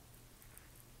it.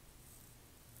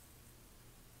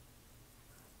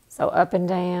 So up and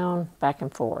down, back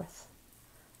and forth.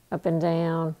 Up and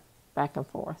down, back and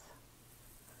forth.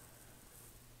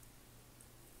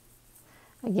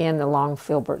 Again, the long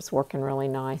filbert's working really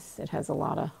nice. It has a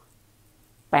lot of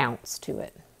bounce to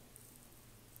it.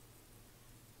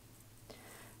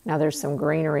 Now there's some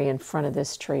greenery in front of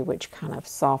this tree which kind of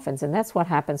softens, and that's what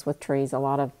happens with trees. A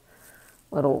lot of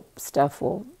little stuff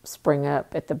will spring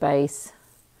up at the base.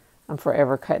 I'm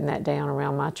forever cutting that down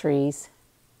around my trees.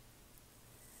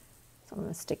 So I'm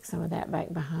going to stick some of that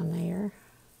back behind there.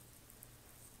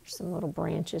 There's some little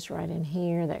branches right in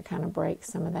here that kind of break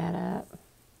some of that up.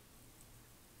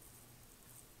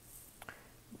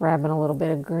 Grabbing a little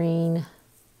bit of green. I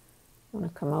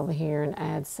want to come over here and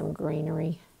add some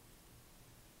greenery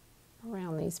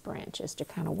around these branches to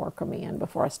kind of work them in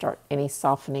before I start any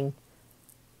softening.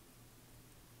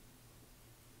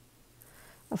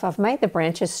 If I've made the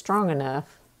branches strong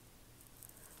enough,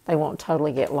 they won't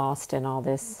totally get lost in all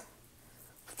this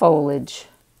foliage.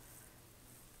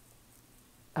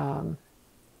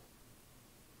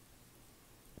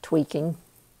 Tweaking.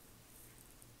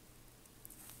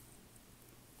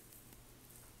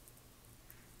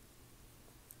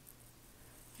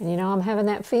 And you know, I'm having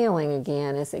that feeling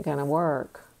again. Is it going to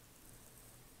work?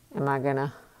 Am I going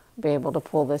to be able to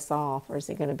pull this off? Or is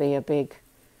it going to be a big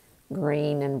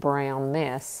green and brown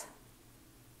mess?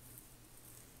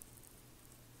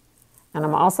 And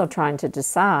I'm also trying to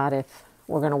decide if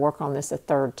we're going to work on this a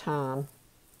third time.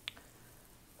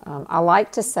 I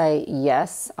like to say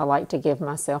yes. I like to give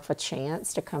myself a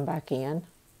chance to come back in,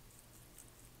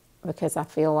 because I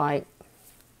feel like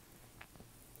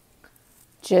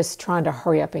just trying to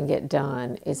hurry up and get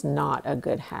done is not a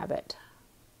good habit.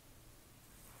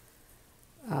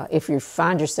 If you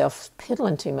find yourself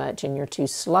piddling too much and you're too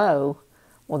slow,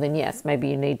 well then yes, maybe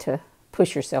you need to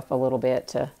push yourself a little bit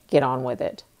to get on with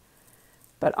it.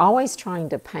 But always trying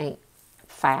to paint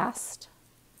fast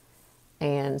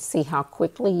and see how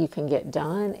quickly you can get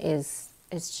done it's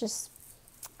just,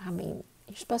 I mean,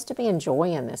 you're supposed to be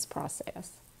enjoying this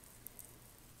process.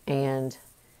 And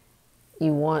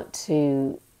you want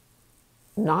to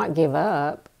not give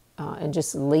up and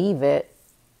just leave it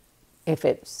if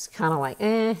it's kind of like,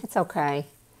 it's okay,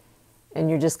 and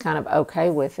you're just kind of okay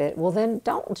with it. Well, then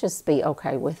don't just be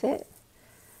okay with it.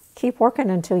 Keep working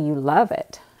until you love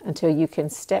it, until you can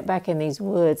step back in these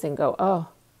woods and go, oh,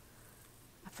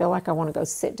 I feel like I want to go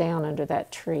sit down under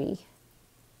that tree.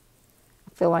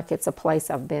 I feel like it's a place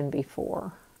I've been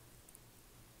before.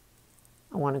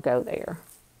 I want to go there.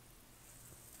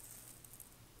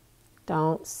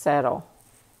 Don't settle.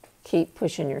 Keep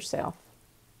pushing yourself.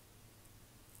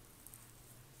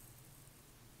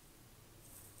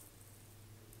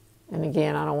 And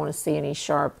again, I don't want to see any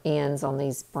sharp ends on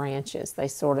these branches. They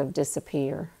sort of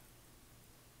disappear.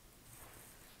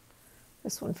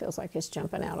 This one feels like it's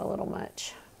jumping out a little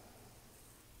much.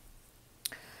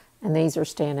 And these are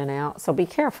standing out. So be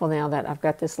careful now that I've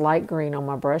got this light green on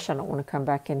my brush. I don't want to come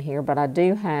back in here, but I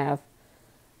do have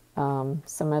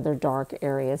some other dark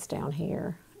areas down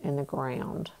here in the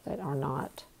ground that are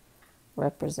not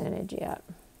represented yet.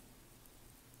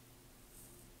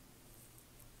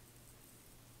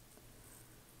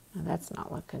 Now that's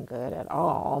not looking good at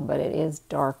all, but it is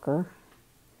darker.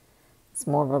 It's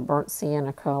more of a burnt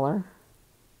sienna color.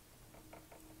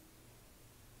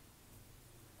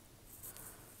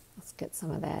 Let's get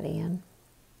some of that in.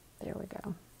 There we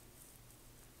go.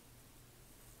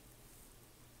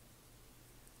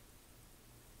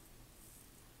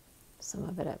 Some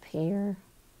of it up here.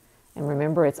 And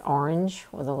remember, it's orange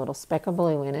with a little speck of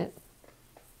blue in it.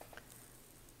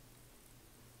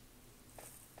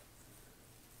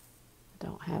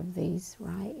 Don't have these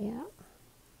right yet.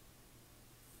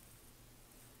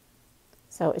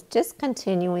 So it's just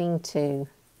continuing to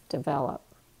develop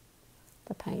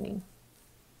the painting.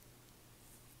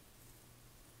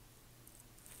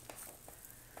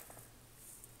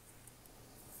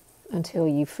 Until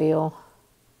you feel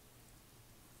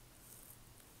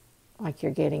like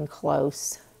you're getting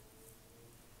close.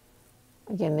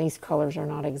 Again, these colors are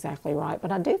not exactly right,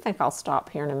 but I do think I'll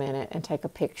stop here in a minute and take a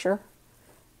picture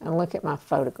and look at my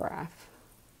photograph,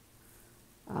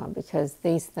 because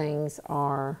these things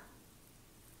are,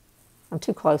 I'm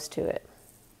too close to it.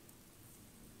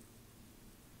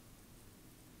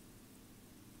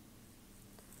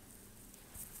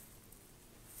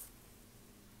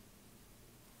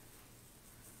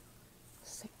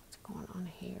 Let's see what's going on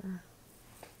here.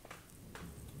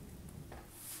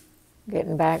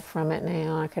 Getting back from it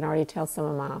now, I can already tell some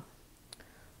of my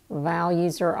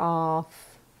values are off.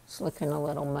 It's looking a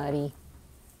little muddy.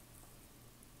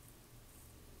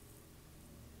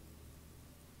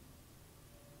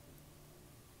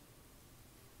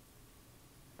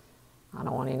 I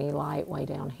don't want any light way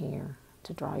down here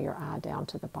to draw your eye down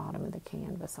to the bottom of the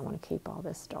canvas. I want to keep all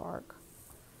this dark.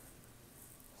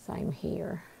 Same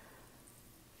here.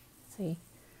 See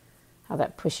how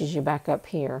that pushes you back up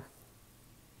here?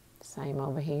 Same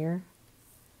over here.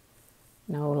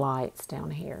 No lights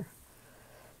down here.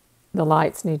 The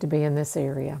lights need to be in this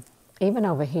area. Even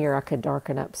over here, I could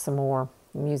darken up some more.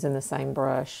 I'm using the same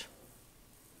brush,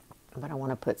 but I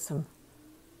want to put some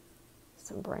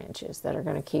branches that are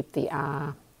going to keep the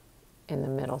eye in the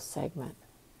middle segment.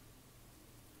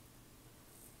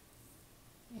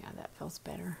 Yeah, that feels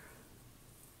better.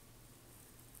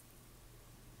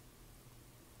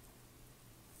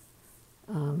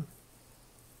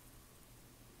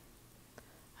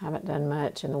 Haven't done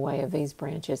much in the way of these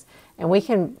branches. And we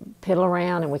can piddle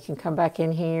around and we can come back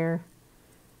in here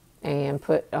and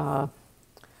put the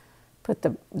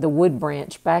wood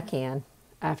branch back in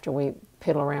after we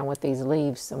piddle around with these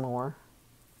leaves some more.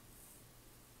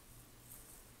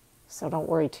 So don't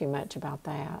worry too much about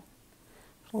that. A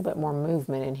little bit more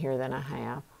movement in here than I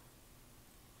have.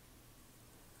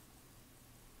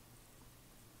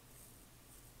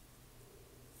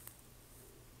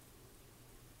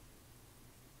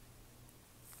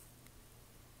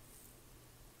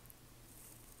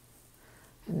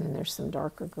 And then there's some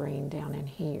darker green down in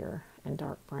here and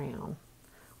dark brown,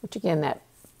 which again, that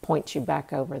points you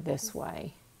back over this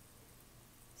way.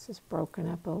 This is broken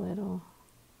up a little.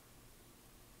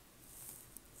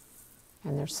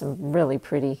 And there's some really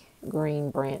pretty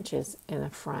green branches in the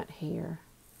front here.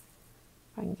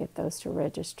 If I can get those to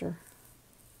register.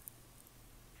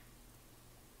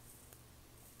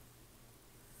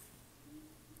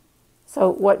 So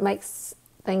what makes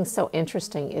things so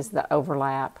interesting is the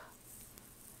overlap.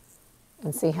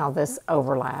 And see how this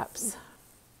overlaps.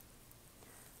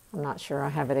 I'm not sure I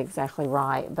have it exactly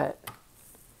right, but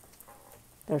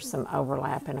there's some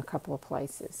overlap in a couple of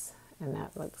places, and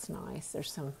that looks nice.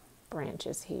 There's some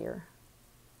branches here.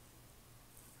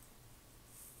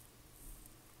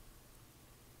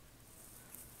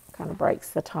 Kind of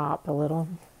breaks the top a little.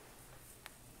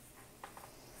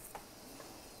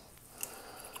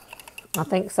 I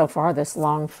think so far this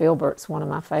long filbert's one of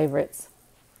my favorites.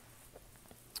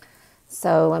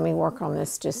 So let me work on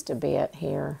this just a bit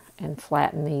here and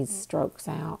flatten these strokes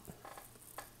out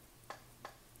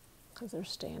because they're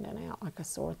standing out like a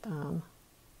sore thumb.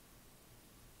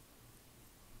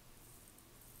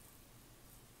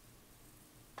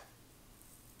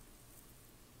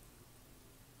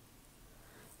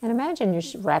 And imagine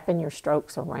you're wrapping your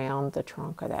strokes around the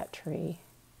trunk of that tree.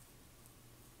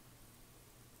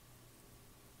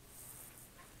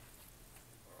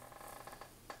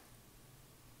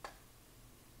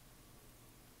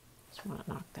 Just want to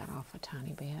knock that off a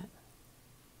tiny bit.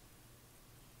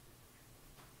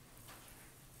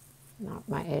 Knock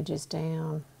my edges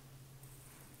down.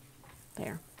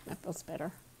 There, that feels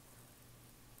better.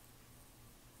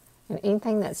 And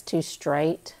anything that's too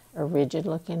straight or rigid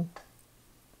looking,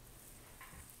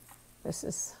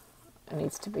 it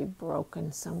needs to be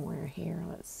broken somewhere here.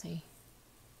 Let's see.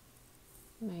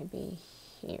 Maybe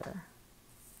here.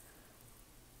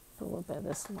 Put a little bit of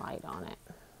this light on it.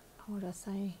 What did I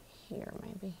say? Here,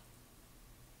 maybe.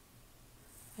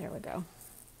 There we go.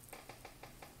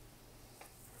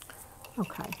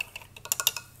 Okay.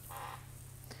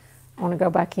 I want to go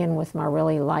back in with my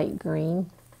really light green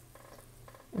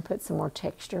and put some more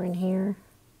texture in here.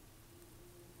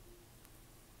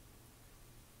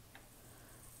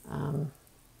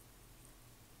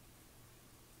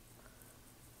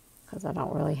 Because I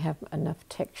don't really have enough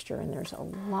texture, and there's a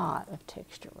lot of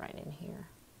texture right in here.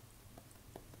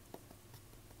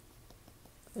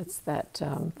 It's that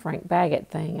Frank Baggett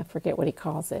thing, I forget what he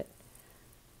calls it,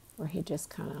 where he just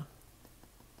kind of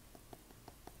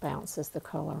bounces the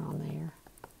color on there.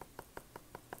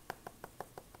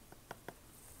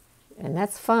 And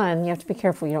that's fun. You have to be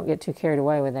careful you don't get too carried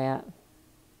away with that,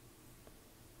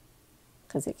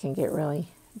 because it can get really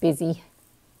busy,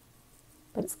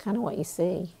 but it's kind of what you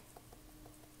see.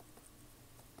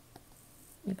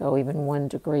 You go even 1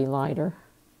 degree lighter.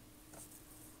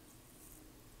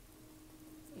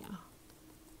 Yeah.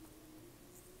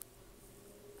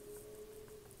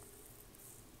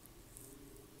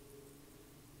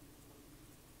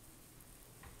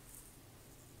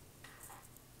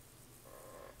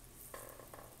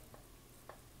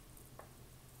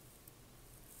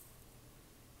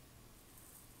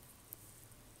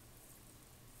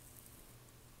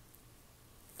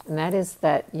 And that is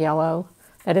that yellow.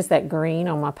 That is that green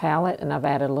on my palette, and I've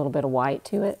added a little bit of white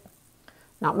to it.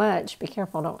 Not much. Be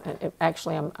careful.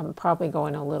 Actually, I'm probably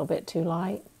going a little bit too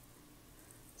light.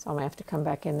 So I'm going to have to come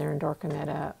back in there and darken that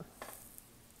up.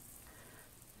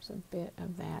 There's a bit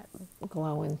of that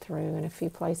glowing through in a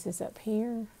few places up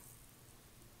here.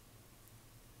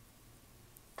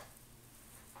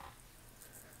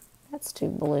 That's too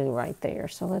blue right there,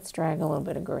 so let's drag a little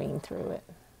bit of green through it.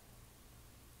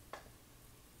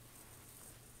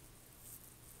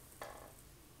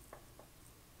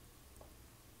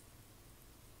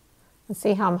 And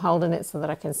see how I'm holding it so that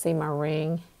I can see my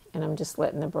ring, and I'm just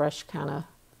letting the brush kind of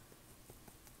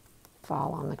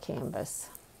fall on the canvas.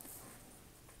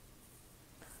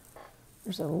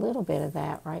 There's a little bit of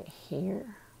that right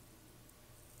here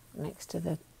next to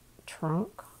the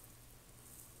trunk.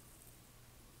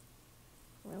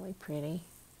 Really pretty.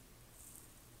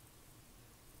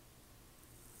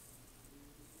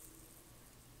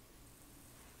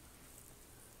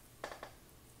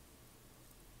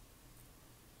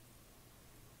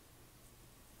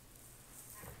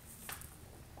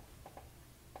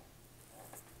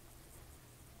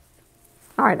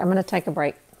 All right, I'm going to take a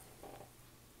break.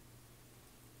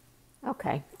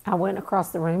 Okay, I went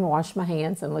across the room and washed my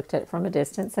hands and looked at it from a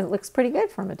distance, and it looks pretty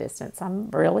good from a distance. I'm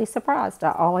really surprised.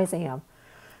 I always am,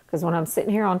 because when I'm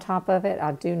sitting here on top of it,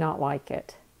 I do not like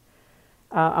it.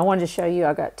 I wanted to show you,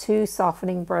 I got 2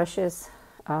 softening brushes,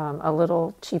 a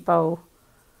little cheapo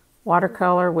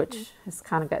watercolor, which has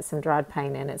kind of got some dried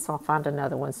paint in it, so I'll find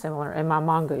another one similar, and my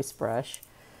mongoose brush.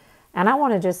 And I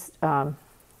want to just,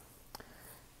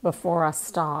 before I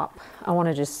stop, I want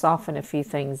to just soften a few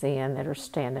things in that are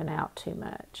standing out too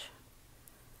much.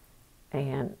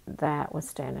 And that was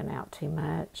standing out too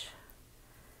much.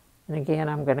 And again,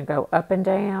 I'm going to go up and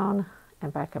down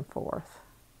and back and forth.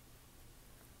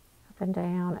 Up and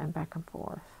down and back and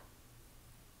forth.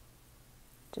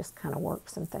 Just kind of work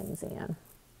some things in.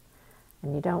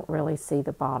 And you don't really see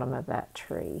the bottom of that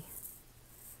tree.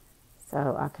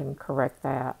 So I can correct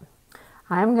that.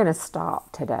 I am going to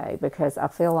stop today because I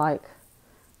feel like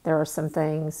there are some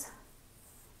things,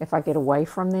 if I get away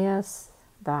from this,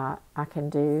 that I can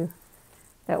do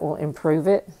that will improve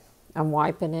it. I'm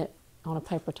wiping it on a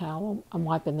paper towel. I'm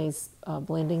wiping these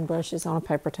blending brushes on a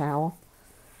paper towel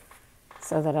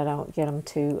so that I don't get them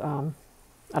too,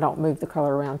 I don't move the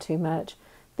color around too much.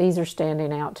 These are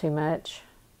standing out too much.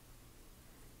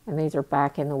 And these are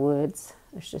back in the woods.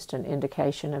 There's just an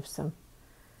indication of some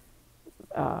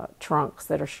trunks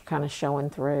that are kind of showing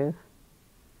through.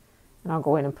 And I'll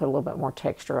go in and put a little bit more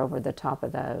texture over the top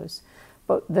of those.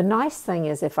 But the nice thing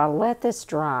is if I let this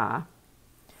dry,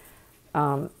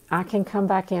 I can come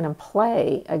back in and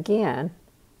play again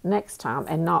next time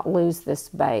and not lose this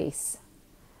base.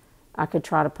 I could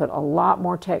try to put a lot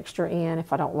more texture in.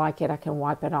 If I don't like it, I can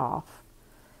wipe it off.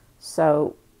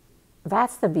 So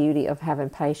that's the beauty of having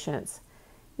patience.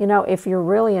 You know, if you're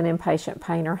really an impatient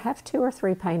painter, have 2 or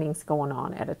 3 paintings going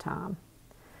on at a time.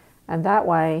 And that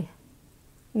way,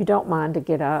 you don't mind to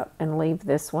get up and leave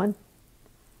this one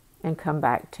and come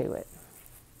back to it.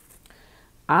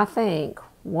 I think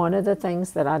one of the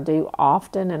things that I do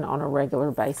often and on a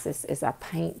regular basis is I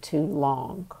paint too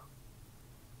long.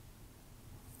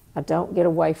 I don't get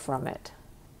away from it,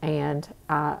 and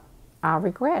I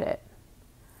regret it.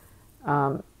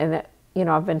 And that, you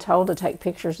know, I've been told to take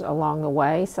pictures along the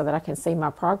way so that I can see my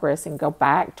progress and go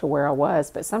back to where I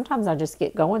was. But sometimes I just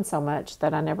get going so much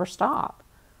that I never stop.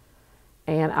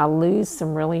 And I lose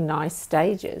some really nice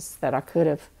stages that I could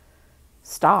have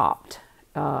stopped.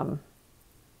 And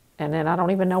then I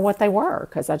don't even know what they were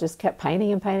because I just kept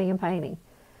painting and painting and painting.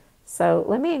 So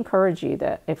let me encourage you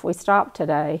that if we stop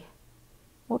today,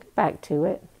 we'll get back to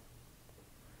it.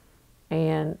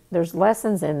 And there's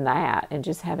lessons in that and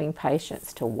just having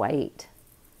patience to wait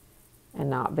and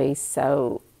not be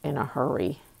so in a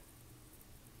hurry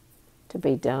to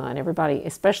be done. Everybody,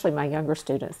 especially my younger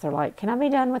students, they're like, can I be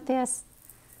done with this?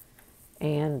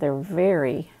 And they're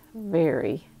very,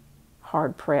 very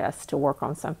hard pressed to work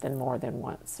on something more than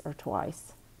once or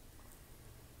twice.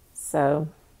 So,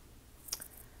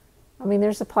 I mean,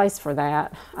 there's a place for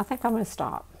that. I think I'm going to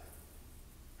stop.